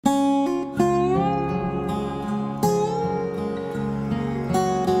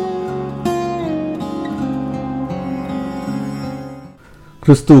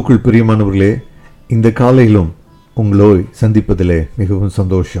கிறிஸ்துவுக்குள் பிரியமானவர்களே, இந்த காலையிலும் உங்களோய் சந்திப்பதிலே மிகவும்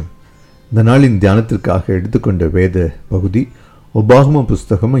சந்தோஷம். இந்த நாளின் தியானத்திற்காக எடுத்துக்கொண்ட வேத பகுதி உபாகம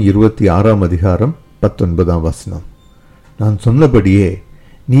புஸ்தகம் 26 அதிகாரம் 19 வசனம். நான் சொன்னபடியே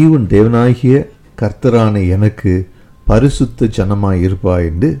நீ உன் தேவனாகிய கர்த்தரான எனக்கு பரிசுத்த ஜனமாய் இருப்பாய்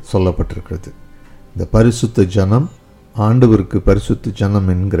என்று சொல்லப்பட்டிருக்கிறது. இந்த பரிசுத்த ஜனம் ஆண்டவருக்கு பரிசுத்த ஜனம்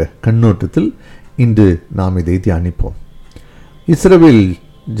என்கிற கண்ணோட்டத்தில் இன்று நாம் இதை தியானிப்போம். இஸ்ரவேல்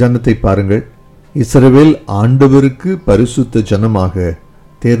ஜனத்தை பாருங்கள். இஸ்ரவேல் ஆண்டவருக்கு பரிசுத்த ஜனமாக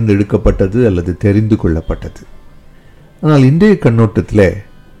தேர்ந்தெடுக்கப்பட்டது அல்லது தெரிந்து கொள்ளப்பட்டது. ஆனால் இன்றைய கண்ணோட்டத்தில்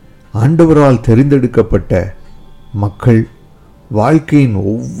ஆண்டவரால் தெரிந்தெடுக்கப்பட்ட மக்கள் வாழ்க்கையின்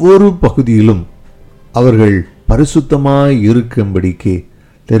ஒவ்வொரு பகுதியிலும் அவர்கள் பரிசுத்தமாய் இருக்கும்படிக்கு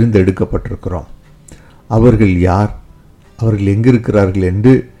தெரிந்தெடுக்கப்பட்டிருக்கிறோம். அவர்கள் யார், அவர்கள் எங்கிருக்கிறார்கள்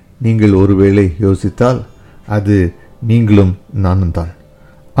என்று நீங்கள் ஒருவேளை யோசித்தால் அது நீங்களும் நானும் தான்.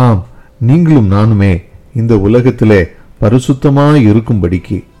 ஆம், நீங்களும் நானுமே இந்த உலகத்திலே பரிசுத்தமாய்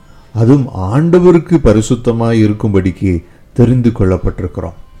இருக்கும்படிக்கு, அதுவும் ஆண்டவருக்கு பரிசுத்தமாய் இருக்கும்படிக்கு தெரிந்து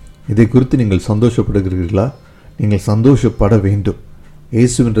கொள்ளப்பட்டிருக்கிறோம். இதை குறித்து நீங்கள் சந்தோஷப்படுகிறீர்களா? நீங்கள் சந்தோஷப்பட வேண்டும்.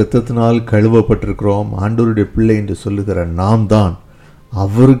 இயேசுவின் இரத்தத்தினால் கழுவப்பட்டிருக்கிறோம். ஆண்டவருடைய பிள்ளை என்று சொல்லுகிற நாம் தான்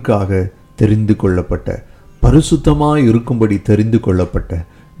அவருக்காக தெரிந்து கொள்ளப்பட்ட, பரிசுத்தமாய் இருக்கும்படி தெரிந்து கொள்ளப்பட்ட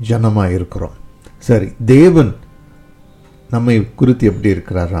ஜனமாய் இருக்கிறோம். சரி, தேவன் நம்மை குறித்து எப்படி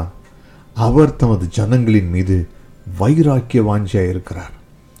இருக்கிறாரா? அவர் தமது ஜனங்களின் மீது வைராக்கிய வாஞ்சியாக இருக்கிறார்.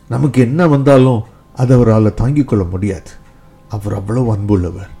 நமக்கு என்ன வந்தாலும் அதை அவரால் தாங்கிக் கொள்ள முடியாது. அவர் அவ்வளவு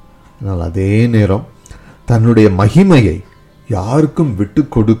அன்புள்ளவர். ஆனால் அதே நேரம் தன்னுடைய மகிமையை யாருக்கும் விட்டு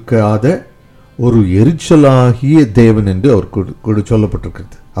கொடுக்காத ஒரு எரிச்சலாகிய தேவன் என்று அவர்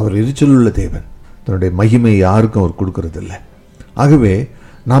சொல்லப்பட்டிருக்கிறது. அவர் எரிச்சல் உள்ள தேவன். தன்னுடைய மகிமையை யாருக்கும் அவர் கொடுக்கறதில்லை. ஆகவே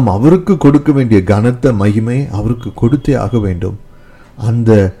நாம் அவருக்கு கொடுக்க வேண்டிய கனத்த மகிமை அவருக்கு கொடுத்தே ஆக வேண்டும்.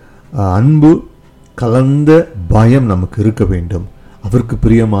 அந்த அன்பு கலந்த பயம் நமக்கு இருக்க வேண்டும். அவருக்கு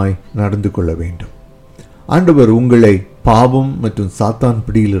பிரியமாய் நடந்து கொள்ள வேண்டும். ஆண்டவர் உங்களை பாவம் மற்றும் சாத்தான்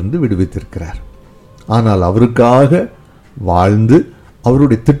பிடியிலிருந்து விடுவித்திருக்கிறார். ஆனால் அவருக்காக வாழ்ந்து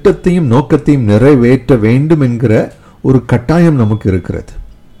அவருடைய திட்டத்தையும் நோக்கத்தையும் நிறைவேற்ற வேண்டும் என்கிற ஒரு கட்டாயம் நமக்கு இருக்கிறது.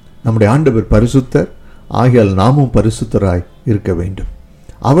 நம்முடைய ஆண்டவர் பரிசுத்தர். ஆகையால் நாமும் பரிசுத்தராய் இருக்க வேண்டும்.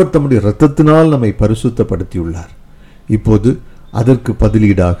 அவர் தம்முடைய இரத்தத்தினால் நம்மை பரிசுத்தப்படுத்தியுள்ளார். இப்போது அதற்கு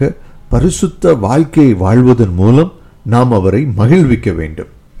பதிலீடாக பரிசுத்த வாழ்க்கையை வாழ்வதன் மூலம் நாம் அவரை மகிழ்விக்க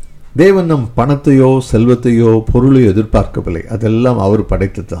வேண்டும். தேவன் நம் பணத்தையோ செல்வத்தையோ பொருளையோ எதிர்பார்க்கவில்லை. அதெல்லாம் அவர்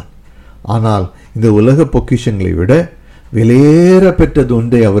படைத்துத்தான். ஆனால் இந்த உலக பொக்கிஷங்களை விட விலையேற பெற்றது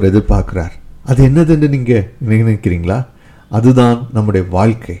ஒன்றை அவர் எதிர்பார்க்கிறார். அது என்னதென்று நீங்க நினைக்கிறீங்களா? அதுதான் நம்முடைய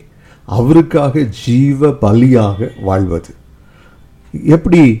வாழ்க்கை. அவருக்காக ஜீவ பலியாக வாழ்வது.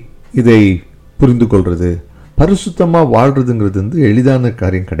 எப்படி இதை புரிந்து கொள்வது? பரிசுத்தமாக வாழ்றதுங்கிறது எளிதான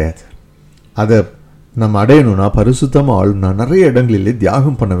காரியம் கிடையாது. அதை நம்ம அடையணும்னா, பரிசுத்தமாக வாழணும்னா நிறைய இடங்களிலே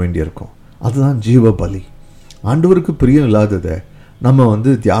தியாகம் பண்ண வேண்டியிருக்கும். அதுதான் ஜீவ பலி. ஆண்டவருக்கு பிரியம் இல்லாததை நம்ம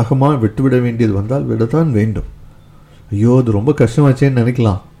தியாகமாக விட்டுவிட வேண்டியது வந்தால் விடத்தான் வேண்டும். ஐயோ, அது ரொம்ப கஷ்டமாச்சேன்னு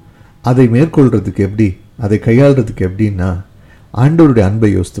நினைக்கலாம். அதை மேற்கொள்கிறதுக்கு எப்படி, அதை கையாளுறதுக்கு எப்படின்னா, ஆண்டவருடைய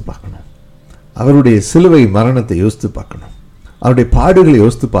அன்பை யோசித்து பார்க்கணும். அவருடைய சிலுவை மரணத்தை யோசித்து பார்க்கணும். அவருடைய பாடுகளை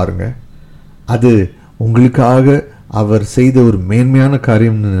யோசித்து பாருங்க. அது உங்களுக்காக அவர் செய்த ஒரு மேன்மையான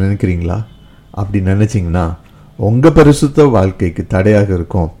காரியம்னு நினைக்கிறீங்களா? அப்படி நினைச்சிங்கன்னா உங்கள் பரிசுத்த வாழ்க்கைக்கு தடையாக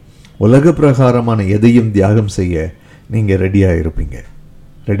இருக்கும். உலக பிரகாரமான எதையும் தியாகம் செய்ய நீங்கள் ரெடியாக இருப்பீங்க.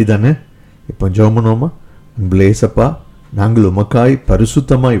 ரெடி தானே? இப்போ ஜெபமனோமா? அன்புலேசப்பா, நாங்கள் உமக்காய்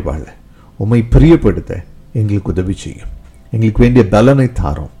பரிசுத்தமாய் வாழ, உம்மை பிரியப்படுத்த எங்களுக்கு உதவி செய்யும். எங்களுக்கு வேண்டிய பலனை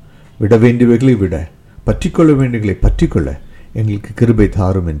தாரும். விட வேண்டியவைகளை விட, பற்றிக்கொள்ள வேண்டியவைகளை பற்றிக்கொள்ள எங்களுக்கு கிருபை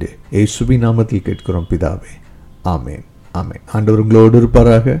தாரும் என்று இயேசுவின் நாமத்தில் கேட்கிறோம் பிதாவே. ஆமேன், ஆமேன். ஆண்டவர் உங்களோடு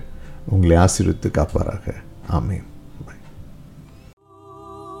இருப்பாராக, உங்களை ஆசீர்வதித்து காப்பாராக. ஆமேன்.